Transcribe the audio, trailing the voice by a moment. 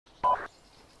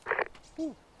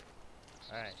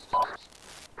Alright.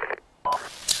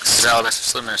 This is Alabama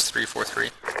Slimmers 343.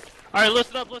 Alright,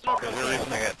 listen up, listen up.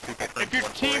 If you're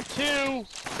team 2,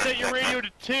 set your radio to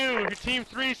 2. If you're team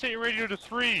 3, set your radio to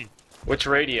 3. Which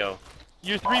radio?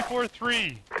 You're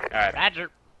 343. Alright. Roger.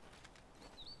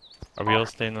 Are we all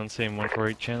staying on the same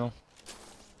 148 channel?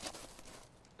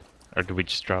 Or do we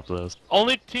just drop those?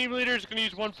 Only team leaders can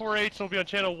use 148, so we'll be on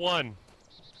channel 1.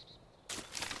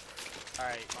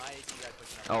 Alright, my AT guy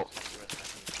pushing up. Oh.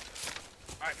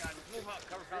 Alright guys, move up,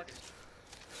 cover Falcon.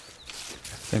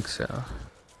 I think so.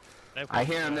 I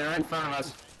hear them, they're in front of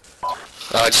us.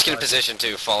 Just get in position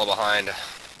to follow behind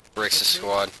Bricks'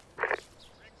 squad.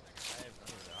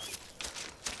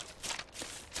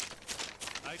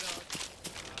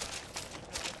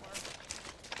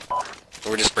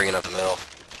 We're just bringing up the middle.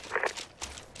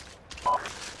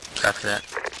 Copy that.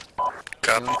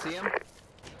 You wanna see him?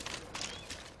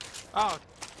 Oh,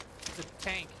 it's a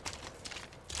tank.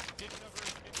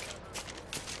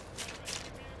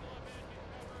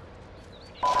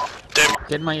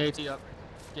 Getting my AT up.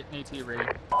 Getting AT ready.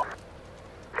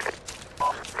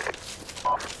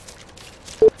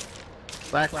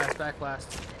 Backlast.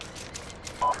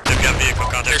 They've got vehicle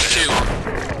contact.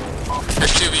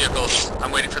 There's two vehicles.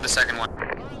 I'm waiting for the second one.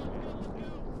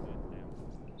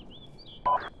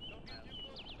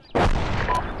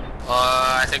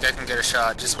 I think I can get a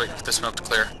shot. Just waiting for the smoke to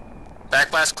clear.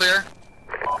 Backblast clear?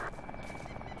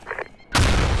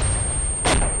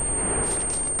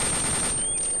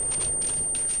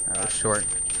 Oh, short.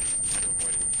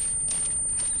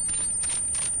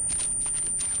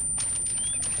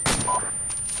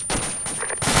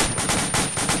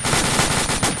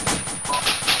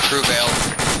 Crew bail.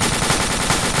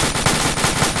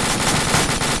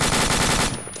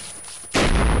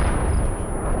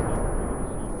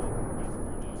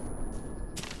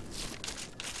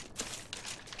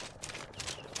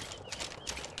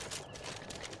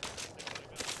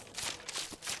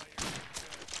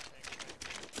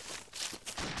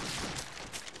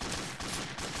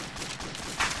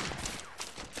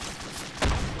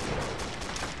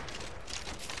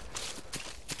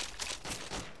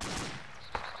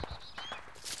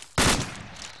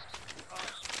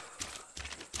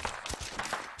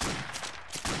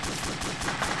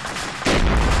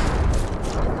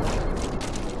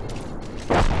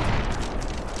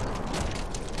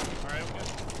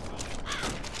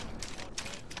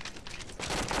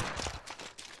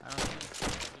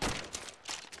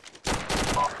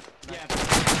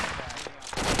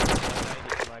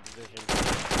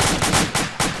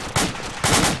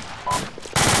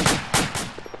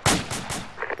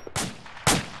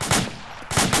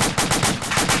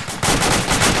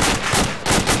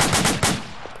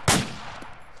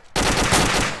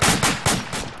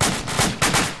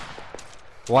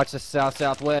 Watch the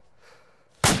south-southwest.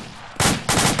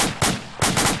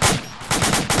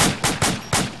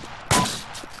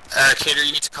 Cater,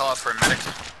 you need to call out for a medic.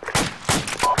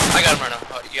 I got him right now.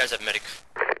 Oh, you guys have medic.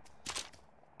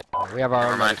 We have our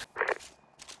Never own mind.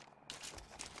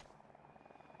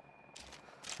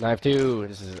 Knife 2,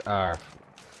 this is our...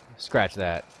 Scratch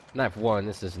that. Knife 1,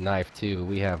 this is Knife 2.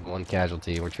 We have one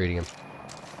casualty, we're treating him.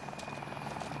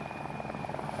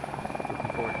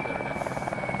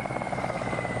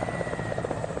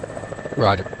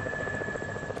 Roger.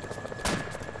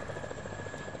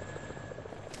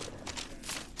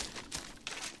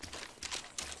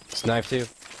 It's Knife 2.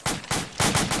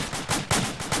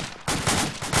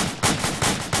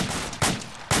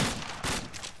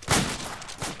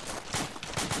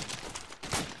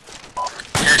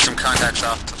 Here's some contacts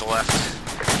off to the left.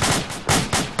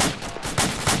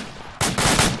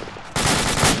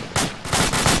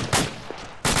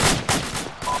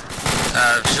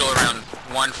 Visual around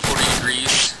 140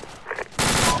 degrees.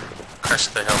 Crest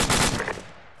of the hill.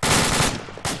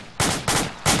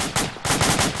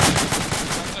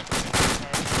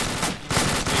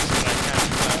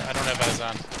 I don't have eyes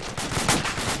on.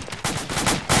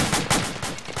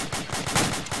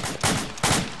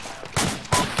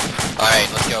 Alright,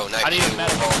 let's go. Knife 2, we're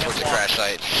all towards the crash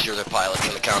site. You're the pilots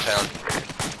in the compound.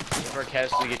 If our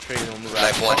casualty get traded, we'll move out.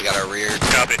 Knife 1's got our rear.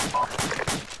 Copy.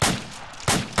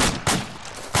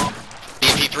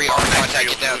 BP3 on contact,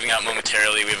 get down. Moving out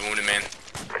momentarily, we have a wounded man.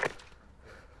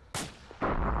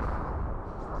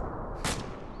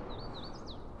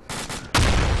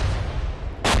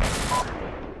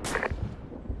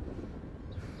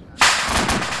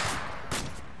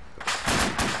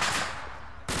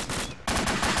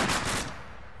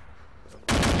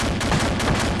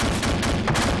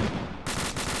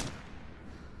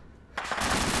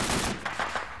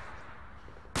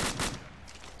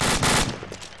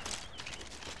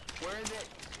 Where is it?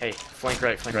 Hey, flank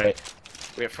right, flank right.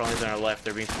 We have friendlies on our left.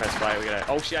 They're being pressed by. We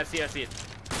gotta. Oh shit! I see it.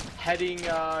 Heading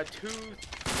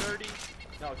 230.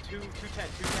 No, 210.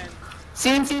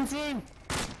 Scene.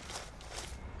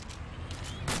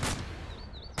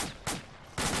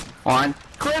 On.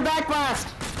 Clear backblast.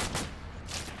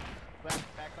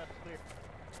 Backblast clear.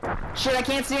 Shit, I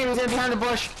can't see him. He's in behind the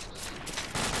bush.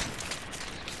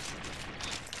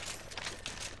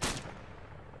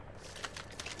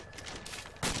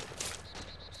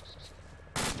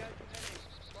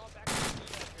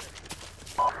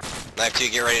 Knife 2,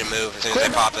 get ready to move as soon as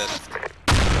they pop this.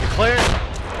 Clear.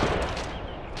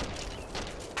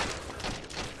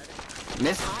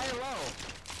 Miss high or low?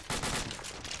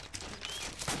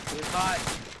 It was hot.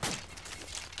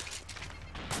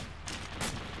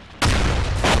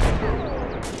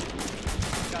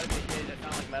 Gotta be a hit. That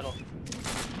sounds like metal.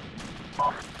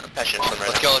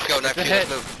 Let's go, Knife 2, let's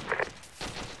move.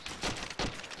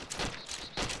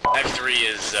 Knife 3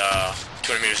 is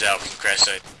 200 meters out from the crash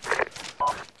site.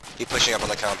 Keep pushing up on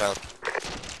the compound.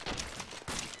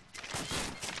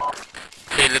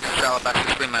 Okay, let's draw back to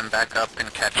Swimman back up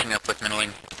and catching up with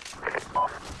Middling.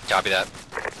 Copy that.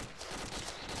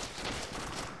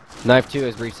 Knife 2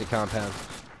 has reached the compound.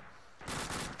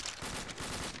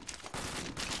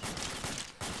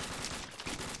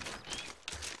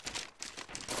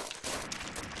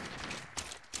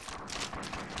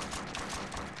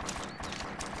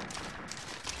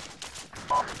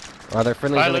 Are there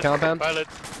friendlies in the compound?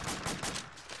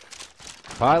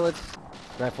 Pilots.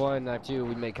 Knife 1, Knife 2,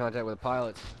 we made contact with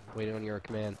pilots. Waiting on your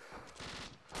command.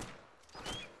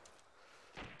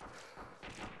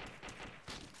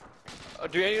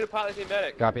 Do any of the pilots need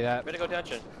medic? Copy that. Medical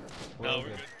attention. No, we're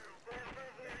good.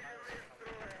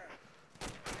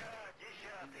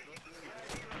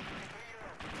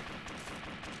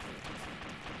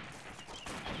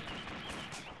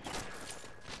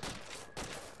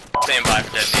 Stand by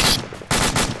for detonation.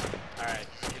 Alright.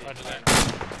 Roger that.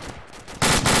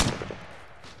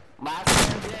 Last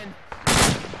man's in.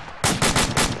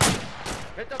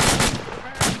 Hit the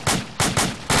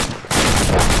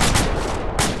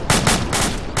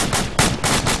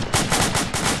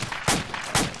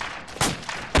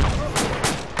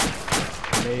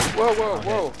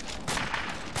Whoa.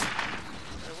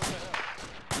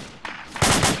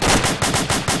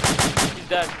 He's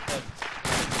dead.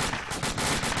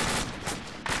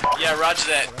 Yeah, roger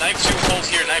that. Knife 2 holds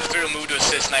here, Knife 3 will move to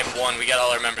assist Knife 1. We got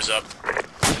all our members up.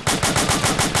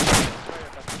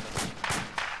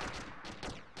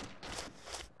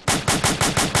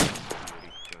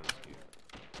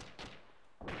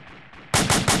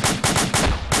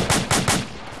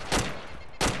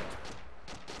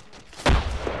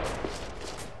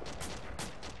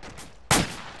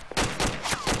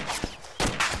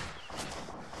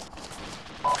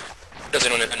 Does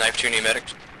anyone in Knife 2 need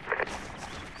medics?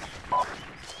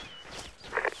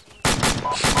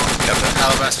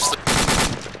 Alabaster slip.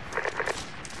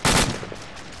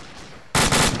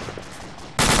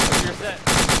 You're set.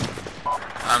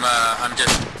 I'm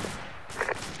just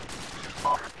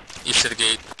east of the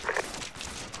gate.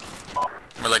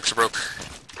 My legs are broke.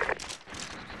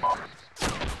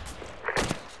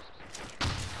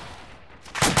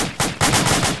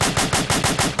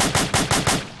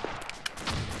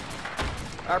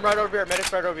 I'm right over here.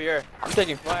 Medic's right over here. I'm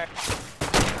taking fire.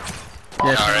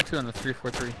 Yeah, Alright. 2 on the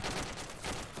 343.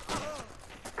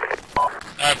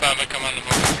 Alright, Papa, come on the move.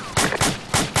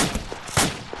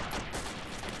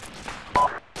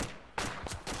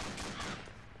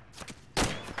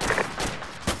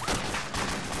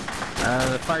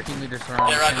 The fire team leaders are on.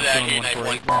 Yeah, roger that. Here, Knife 1.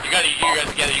 You guys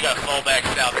together. You got to fall back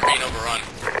south. They're being overrun.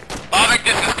 Bobic,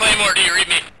 this is Claymore. Do you read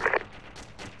me?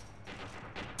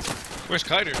 Where's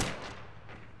Kiter?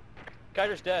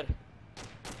 Kiter's dead.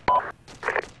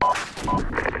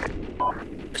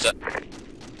 Where's that?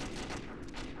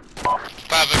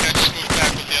 Bobic, I just moved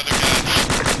back with the other guys.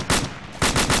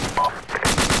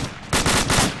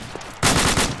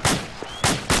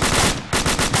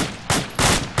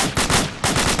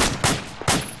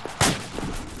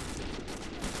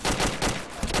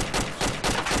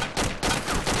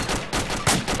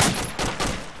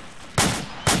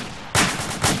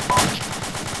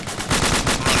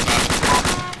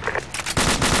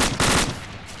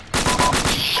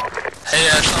 Hey, I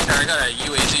got a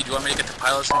UAZ. Do you want me to get the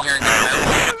pilots in here and get them out?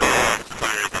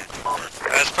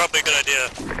 That's probably a good idea.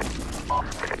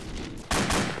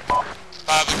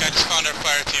 Bobic, I just found our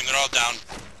fire team. They're all down.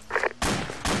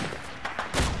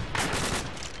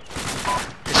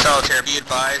 Hey, Solitaire, be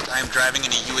advised, I am driving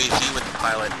in a UAZ with the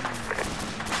pilot.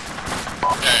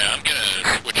 Okay, I'm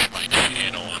gonna switch my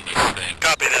channel on this thing.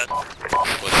 Copy that.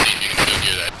 Let's see if you can still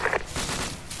hear that.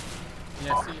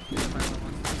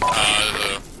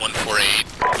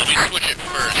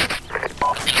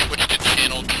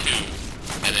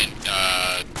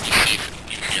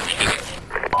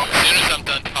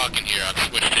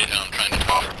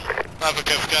 Havoc,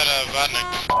 I've got a Vodnik.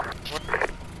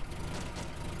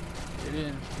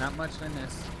 Not much in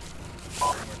this.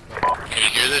 Can you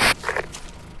hear this?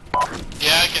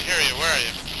 Yeah, I can hear you. Where are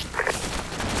you?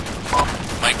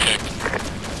 Mic check.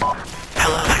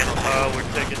 Hello, Channel 2. We're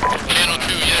taking... Channel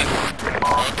 2, yes.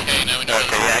 Okay, now we know.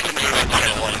 Okay, yeah, I can move back to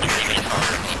Channel 1 in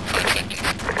 5 seconds.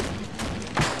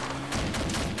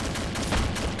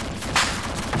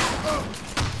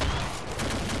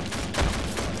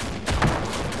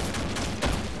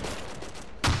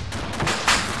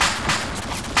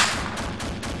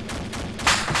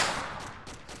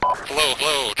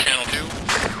 Hello, Channel 2.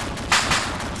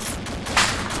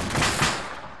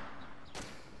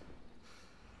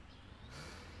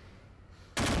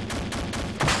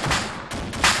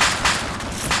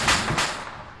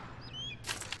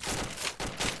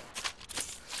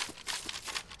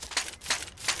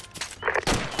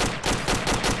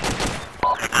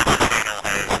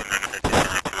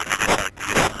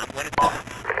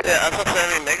 Yeah, I'm not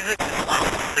saying Mexico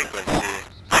frequency.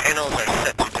 Channels are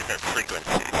set to different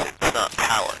frequencies. It's not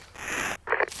power.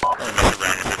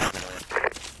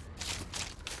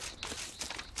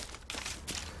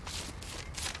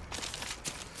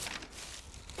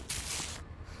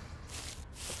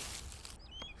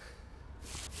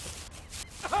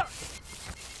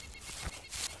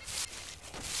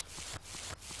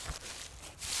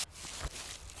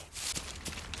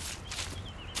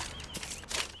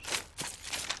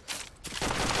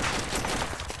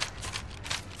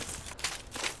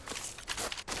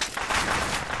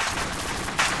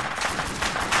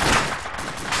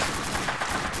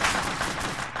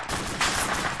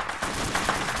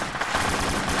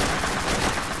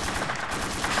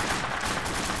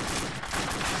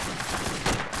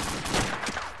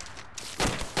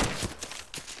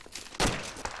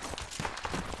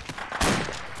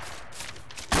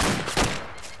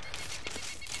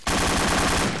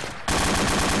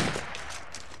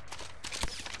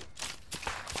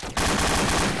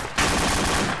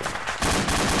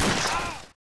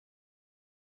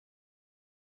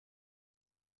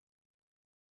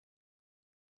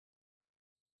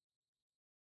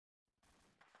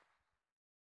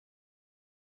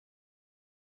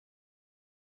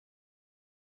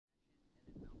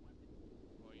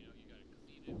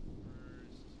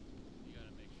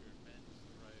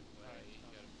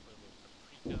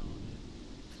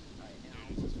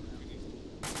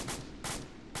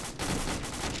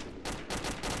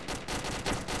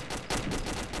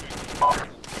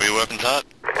 Are your weapons hot?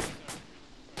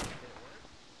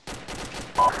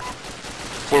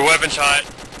 We're weapons hot.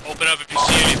 Open up if you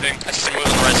see anything. I see someone on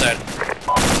the right side.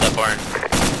 That barn.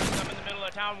 I'm in the middle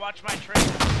of town, watch my train.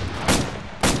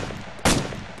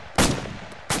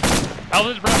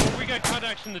 Alvin's Bravo, we got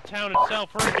contacts in the town itself.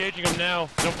 We're engaging them now.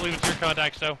 I don't believe it's your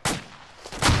contacts, though.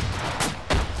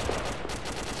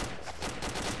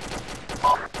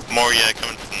 More, yeah,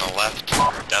 coming from the left,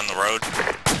 down the road.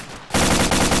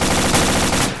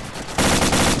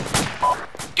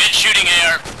 Good shooting,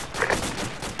 AR.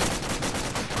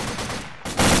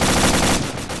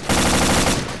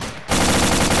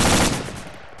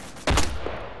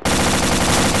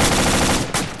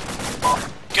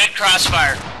 Good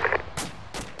crossfire.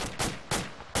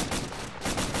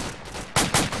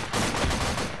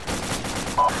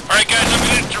 Alright guys, I'm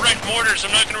gonna direct mortars.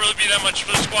 I'm not gonna really be that much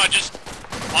for the squad. Just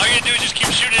all you gotta do is just keep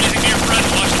shooting anything to your front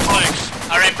and watch the flanks.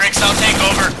 Alright, Bricks, I'll take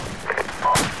over.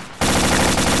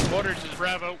 Mortars is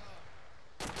Bravo.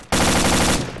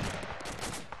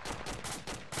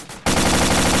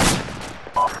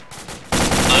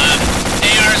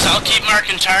 ARs, I'll keep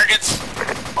marking targets.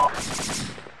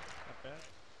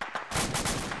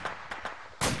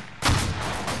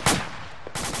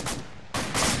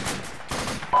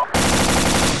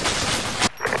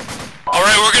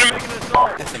 Alright, we're gonna...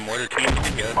 It's the mortar team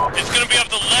together. It's gonna be up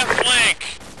the left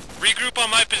flank. Regroup on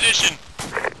my position.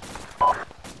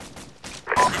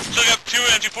 Still got 2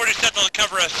 MG40 Sentinel to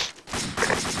cover us.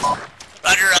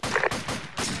 Roger up.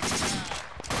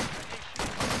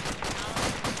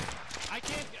 I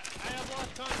have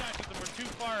lost contact with them. We're too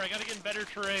far. I gotta get in better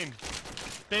terrain.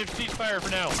 They've ceased fire for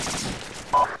now.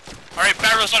 Alright,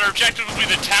 Barros, our objective will be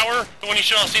the tower, the one you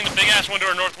should all seen, the big ass one to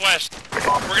our northwest.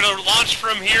 We're gonna launch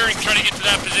from here and try to get to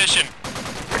that position.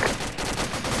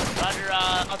 Roger,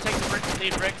 I'll take the bricks,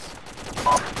 lead Bricks.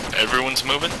 Everyone's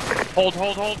moving? Hold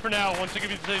for now. Once I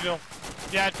give you the signal.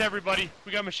 Yeah, it's everybody.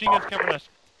 We got machine guns covering us.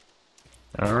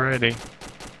 Alrighty.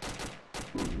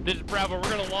 This is Bravo. We're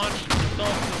gonna launch to the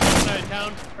west side of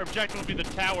town. Our objective will be the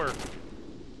tower.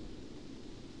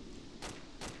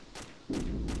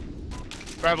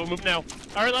 Bravo, move now.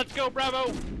 Alright, let's go,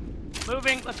 Bravo!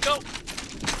 Moving, let's go.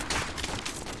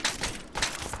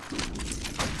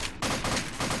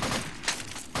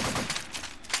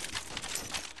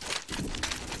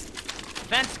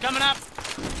 Defense coming up.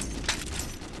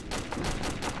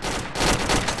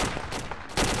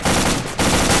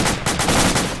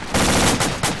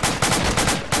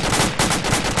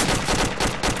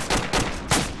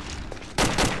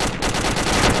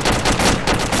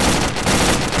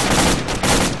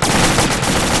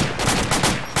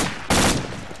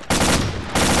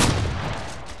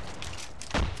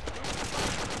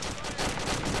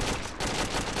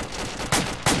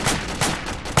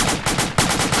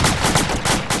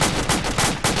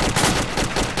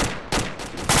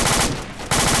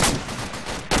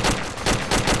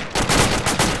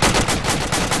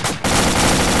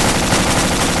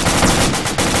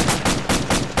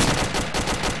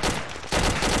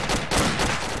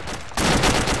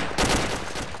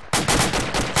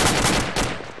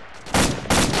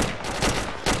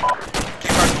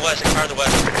 Car to the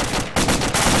west.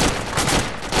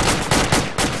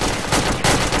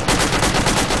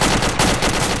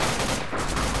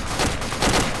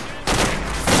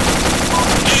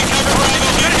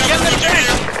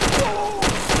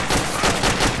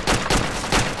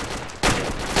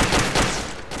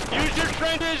 Use your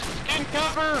trenches and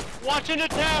cover. Watch into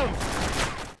town.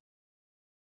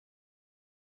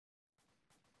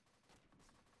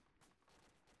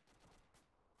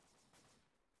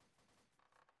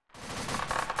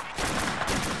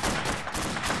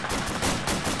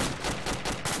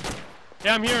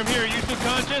 Yeah, I'm here. Are you still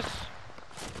conscious?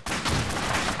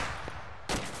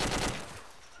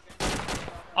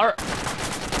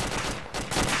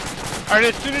 Alright,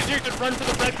 as soon as you can run for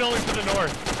the red building to the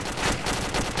north.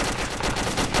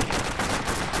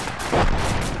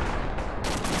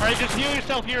 Alright, just heal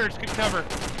yourself here. It's good cover.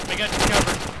 I got you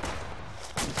covered.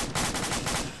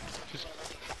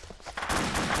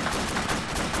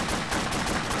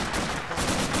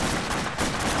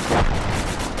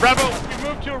 Bravo, we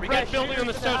moved to a red building on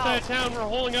the south side of town. We're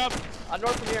holding up.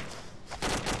 North from here.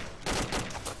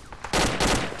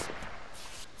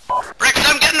 Bricks,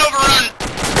 I'm getting overrun!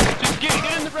 Just get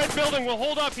in the red building. We'll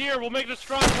hold up here. We'll make it a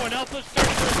strong point. Alpha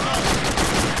starts to assault.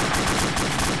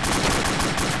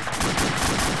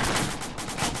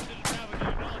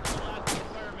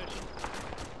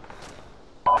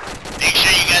 Make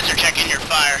sure you guys are checking your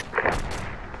fire.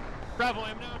 Bravo,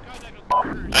 I'm now in contact with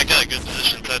quarters. I got a good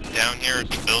position set down here at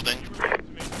the building.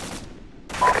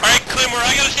 Alright, Claymore,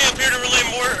 I gotta stay up here to relay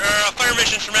more fire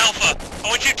missions from Alpha. I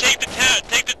want you to take the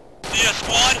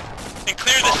squad and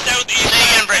clear the southeast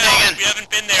side of town if you haven't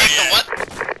been there yet. What?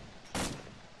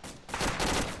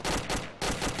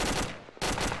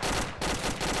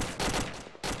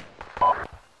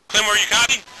 Claymore, you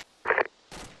copy?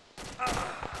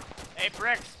 Hey,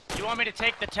 Bricks, you want me to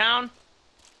take the town?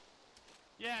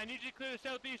 Yeah, I need you to clear the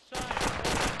southeast side.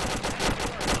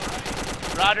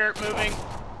 Roger, moving.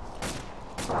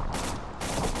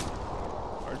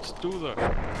 Let's do that.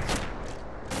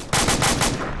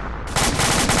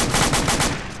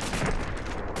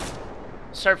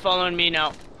 Start following me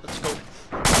now. Let's go.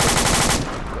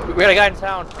 We got a guy in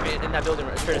town. I mean, in that building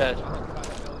right straight ahead.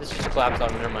 This just collapsed on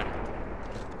him. Never mind.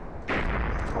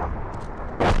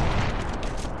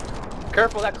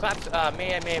 Careful, that collapse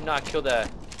may have not killed the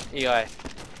EI.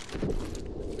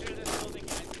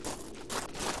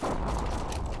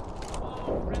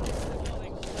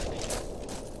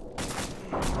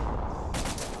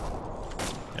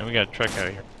 And we got a truck out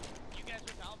of here. You guys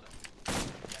with Alpha?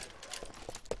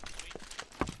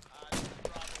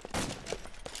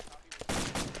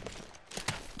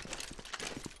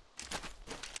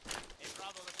 Hey,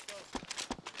 Bravo, let's go.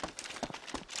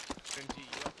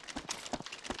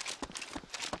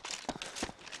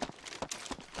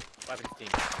 Weapons team.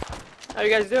 How you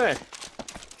guys doing?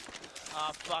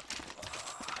 Fuck.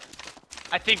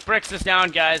 I think Bricks is down,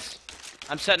 guys.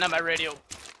 I'm setting up my radio.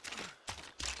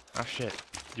 Oh shit.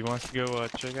 Do you want us to go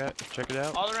check it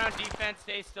out? All around defense,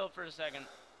 stay still for a second.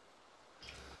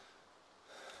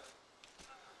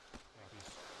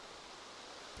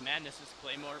 Command, this is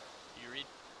Claymore. Do you read?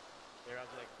 They're out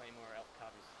like Claymore out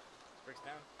copies. Bricks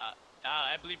down?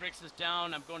 I believe Bricks is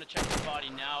down. I'm going to check his body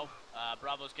now.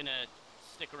 Bravo's gonna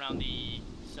stick around the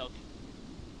south.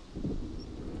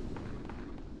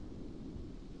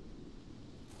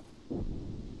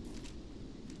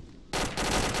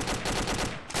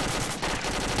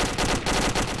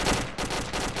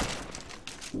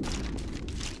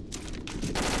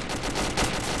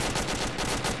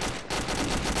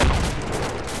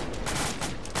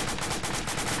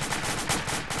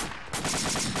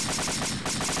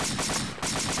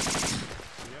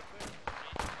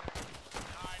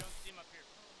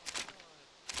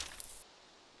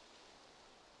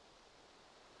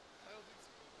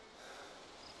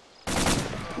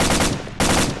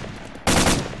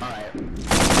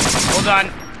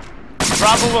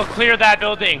 Bravo will clear that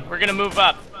building. We're gonna move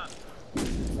up.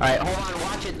 Alright, hold on,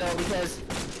 watch it though, because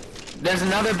there's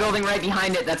another building right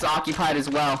behind it that's occupied as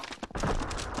well.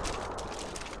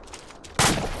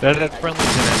 That's friendly,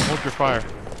 man. Hold your fire.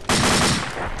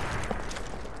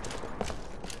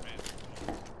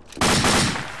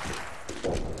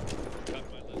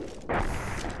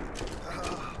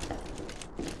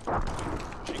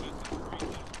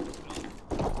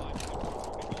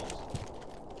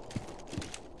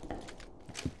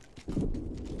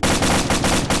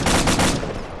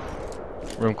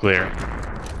 Room clear.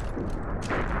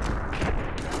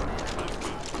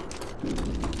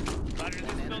 Roger,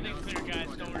 this building's clear, guys.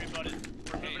 Don't worry about it.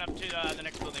 We're moving up to the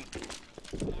next building.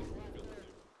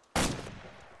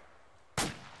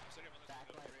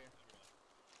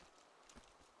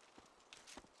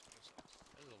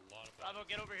 Bravo,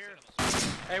 get over here.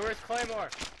 Hey, where's Claymore?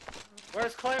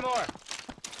 Where's Claymore?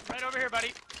 Right over here,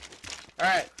 buddy.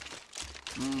 Alright.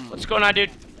 What's going on, dude?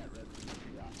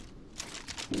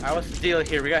 Alright, what's the deal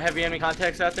here? We got heavy enemy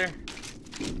contacts out there?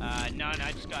 No,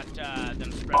 I just got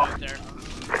them spread out there.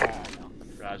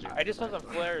 Roger. I just saw some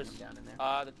flares.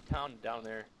 The town down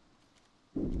there.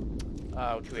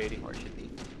 280. Or should be.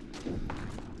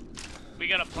 We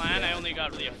got a plan. I only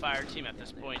got really a fire team at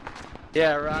this point.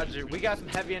 Yeah, Roger. We got some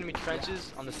heavy enemy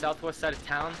trenches on the southwest side of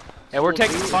town. Yeah, we're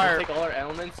taking fire. We'll take all our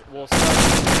elements. We'll start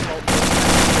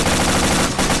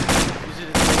use it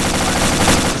as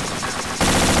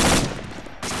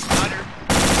Roger.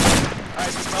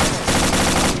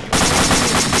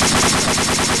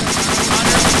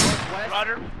 Alright,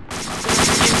 Roger.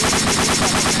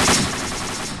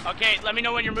 Okay, let me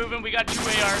know when you're moving. We got 2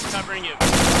 ARs covering you.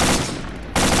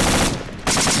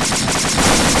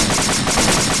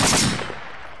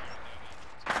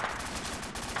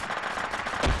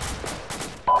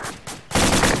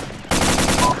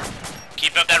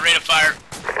 Keep up that rate of fire.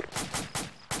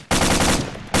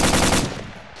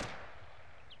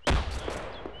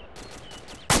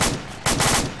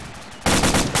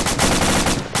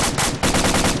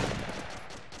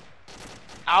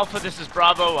 Alpha, this is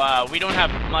Bravo. We don't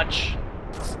have much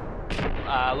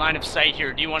line of sight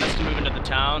here. Do you want us to move into the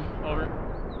town? Over.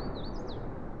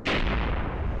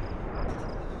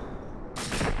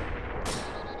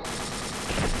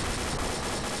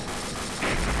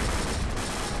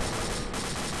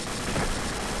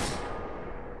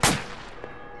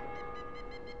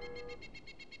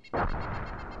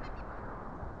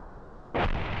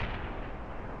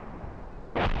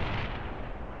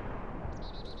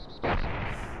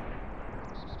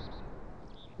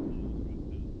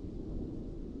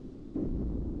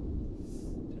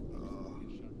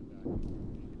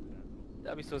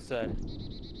 That'd be so sad.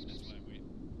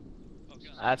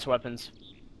 That's weapons.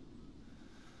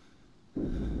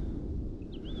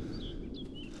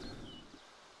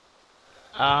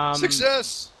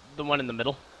 Success! The one in the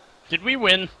middle. Did we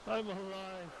win? I'm alive.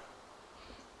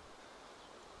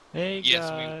 Hey, Yes,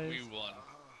 guys. we won.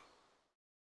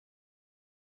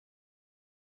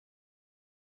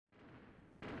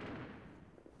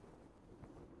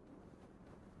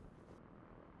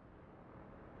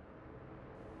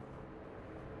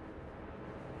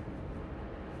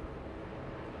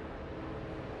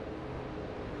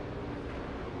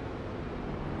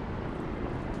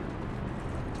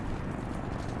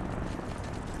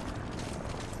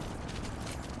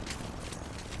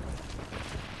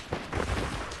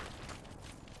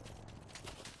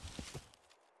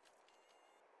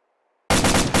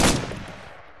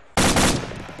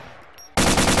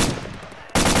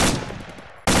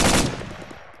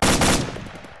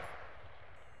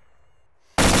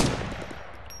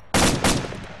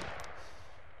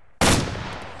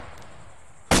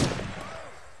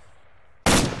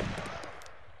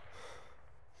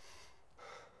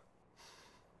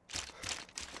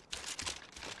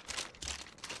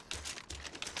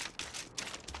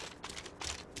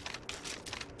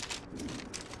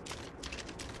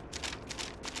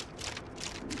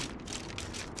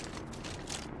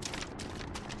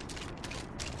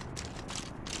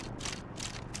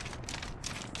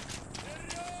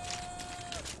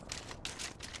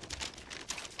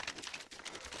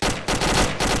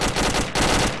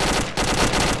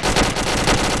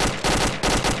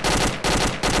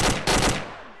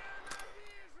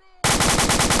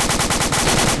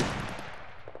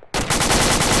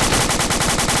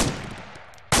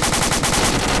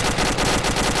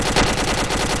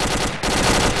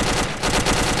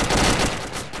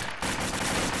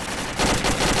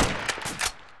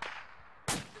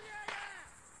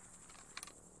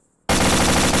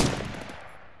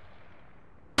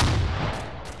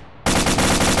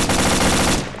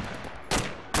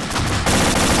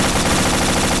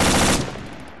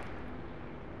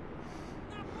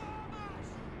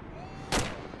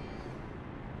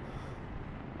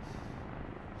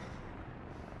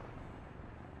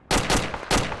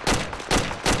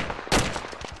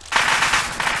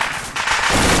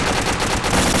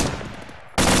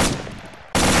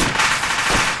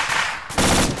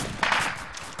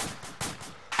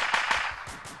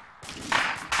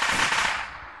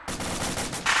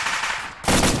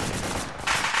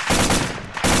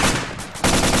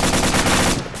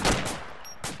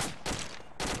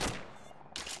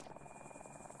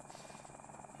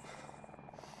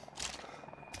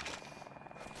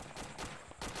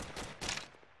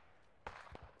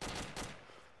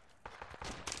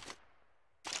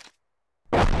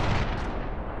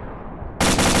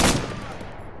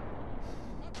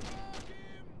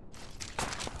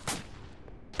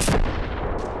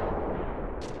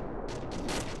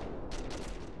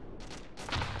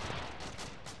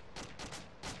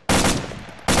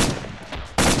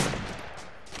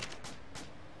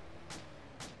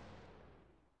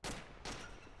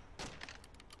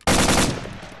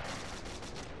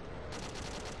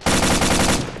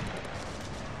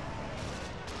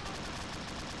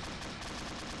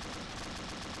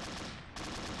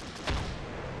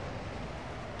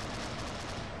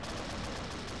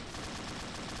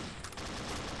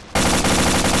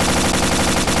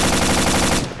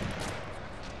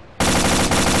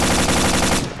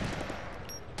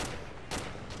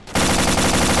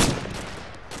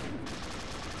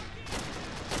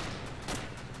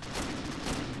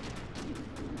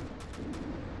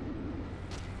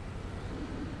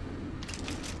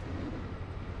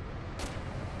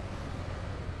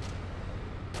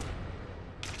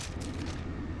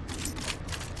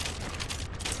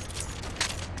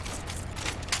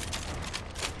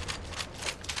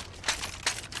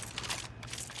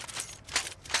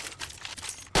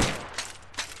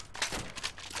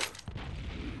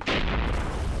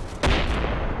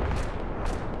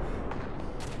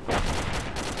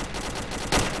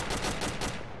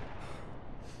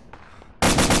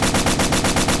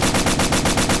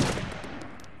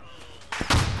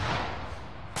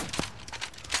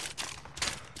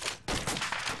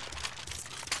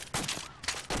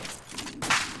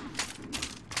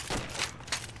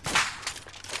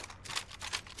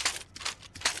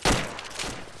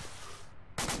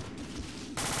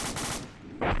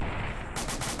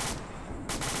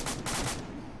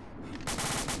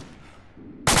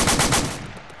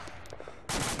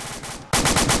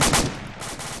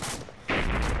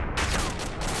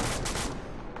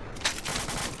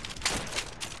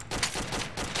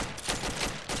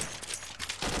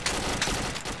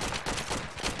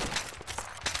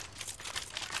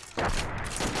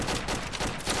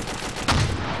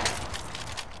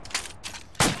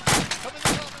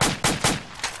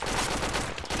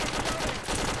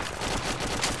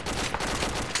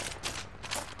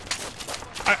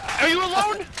 Are you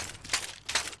alone?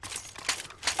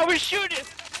 I was shooting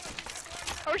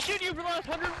you for the last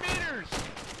 100 meters.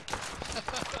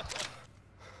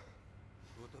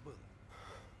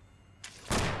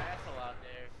 Asshole out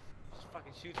there. Just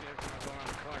fucking shoots me every time I go around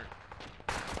the corner.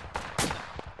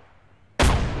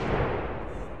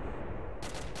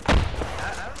 I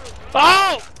don't know.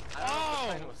 Oh! I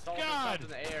don't know if Oh, God! God. In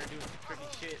the air doing some tricky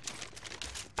shit.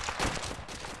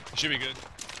 You should be good.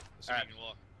 So Alright. you can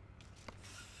walk.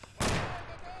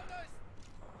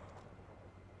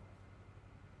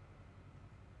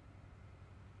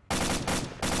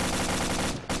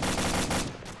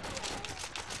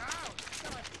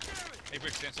 Hey,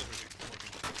 Brick, stand still for a second.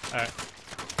 Alright.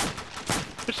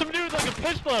 There's some dude with like a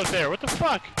pistol out there. What the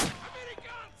fuck? They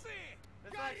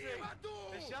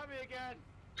shot me again.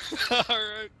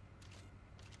 Alright.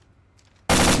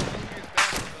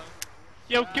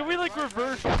 Yo, can we like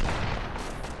reverse?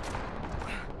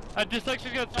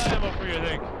 Dyslexia got some ammo for you, I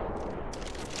think. You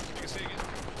can say again.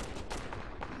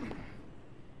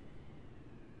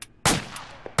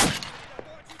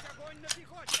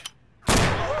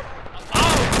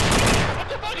 Oh! What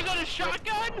the fuck, is that a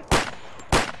shotgun?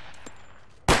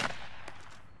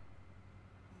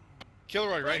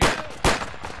 Kilroy, right here.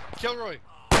 Kilroy.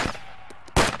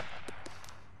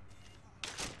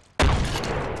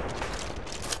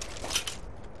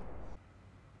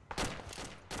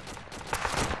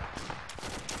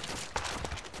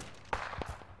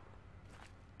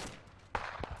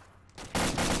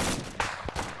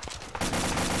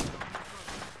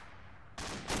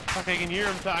 Fuck, I can hear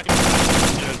him talking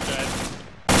about it outside.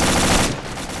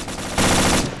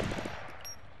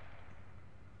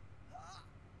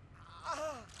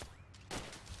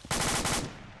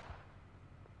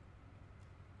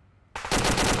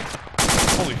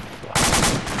 Holy fuck.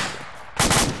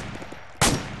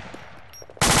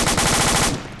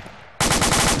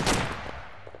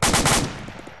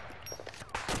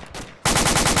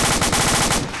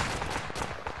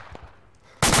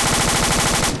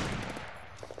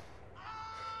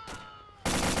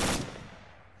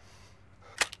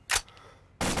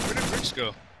 Where did Bricks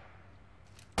go?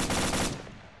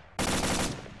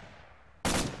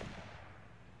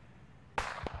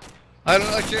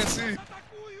 I can't see.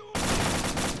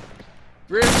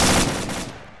 Bricks!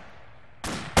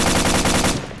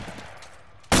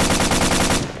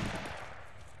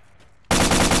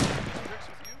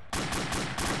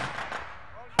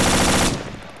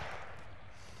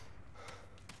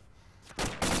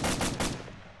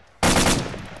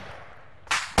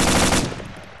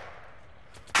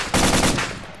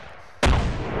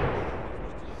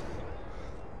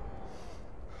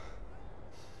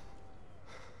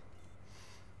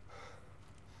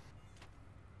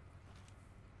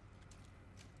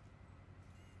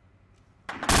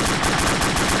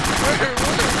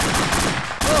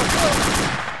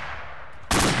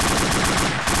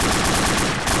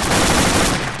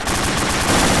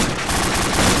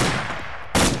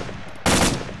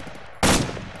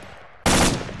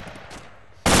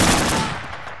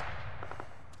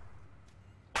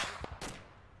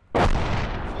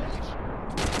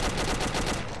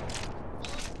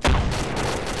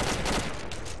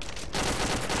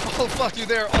 Oh fuck, you're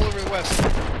there all over the west.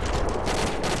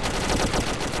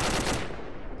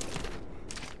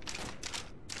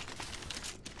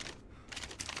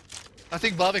 I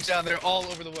think Bobik's down there all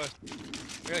over the west.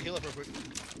 I gotta heal up real quick.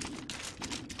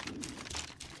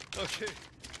 Okay.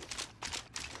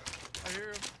 I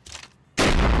hear him.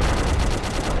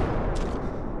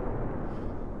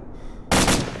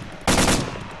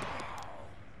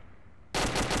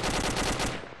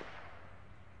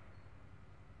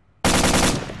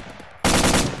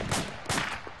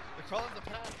 They're crawling the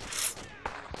path.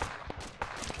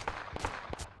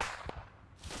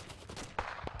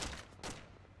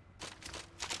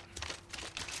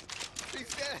 He's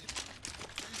dead.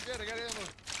 He's dead. I got ammo.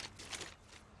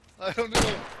 I don't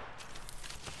know.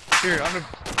 Here, I'm gonna.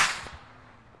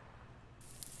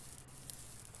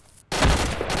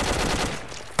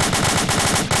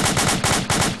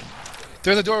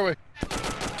 They're in the doorway.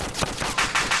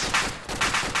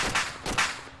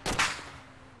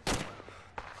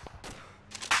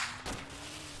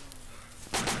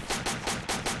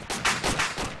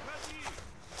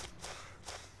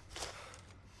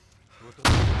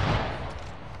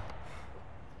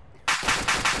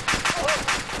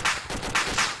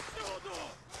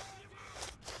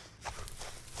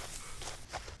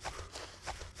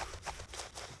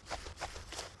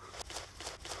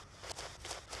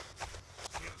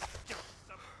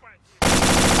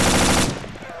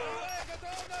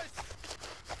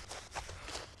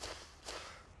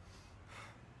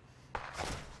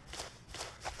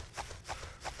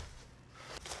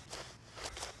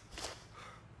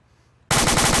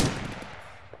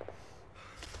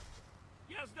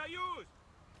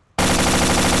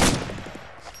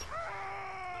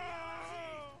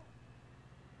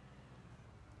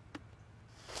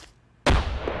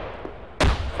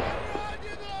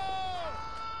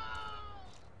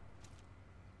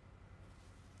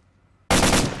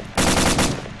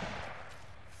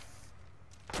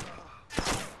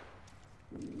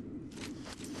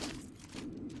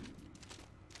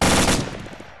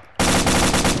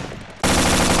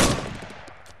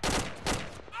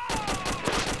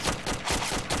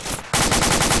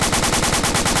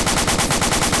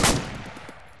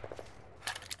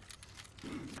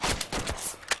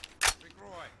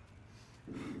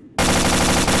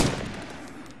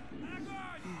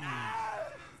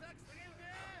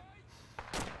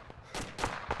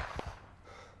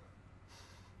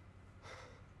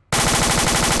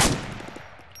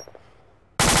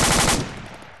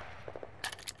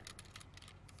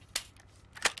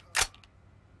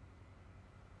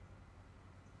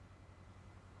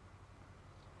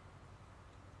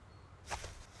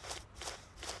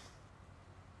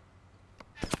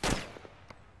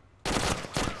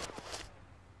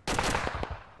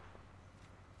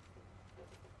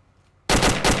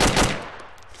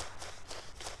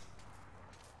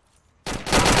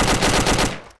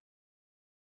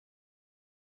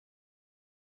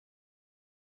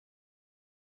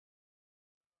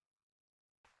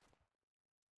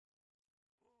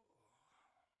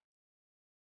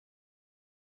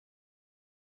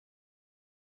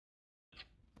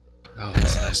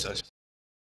 last touch.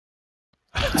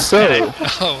 So,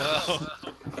 Oh well.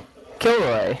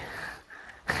 Kilroy,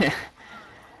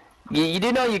 you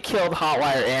do know you killed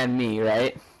Hotwire and me,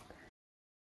 right?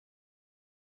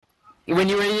 When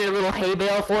you were in your little hay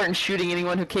bale fort and shooting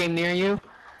anyone who came near you?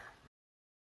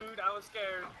 Dude, I was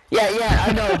scared. Yeah,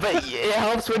 I know, but it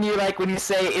helps when you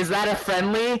say, is that a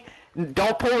friendly?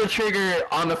 Don't pull the trigger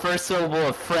on the first syllable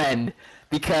of friend,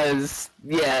 because,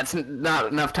 yeah, it's not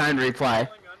enough time to reply.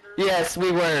 Yes,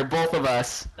 we were, both of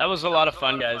us. That was a lot of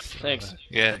fun, guys. Thanks.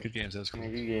 Yeah, good games. That was cool.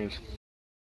 Good games.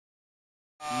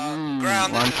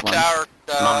 Ground, this is lunch. Tower.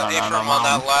 Nom, nom, Affirm nom, on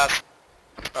nom. that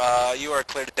last. You are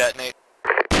clear to detonate.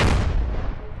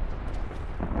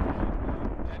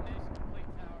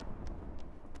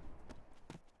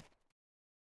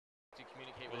 To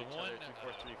communicate Well, with the each one other,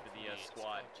 243 for the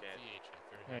squad chat.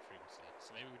 very high frequency.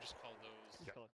 So maybe we just call those.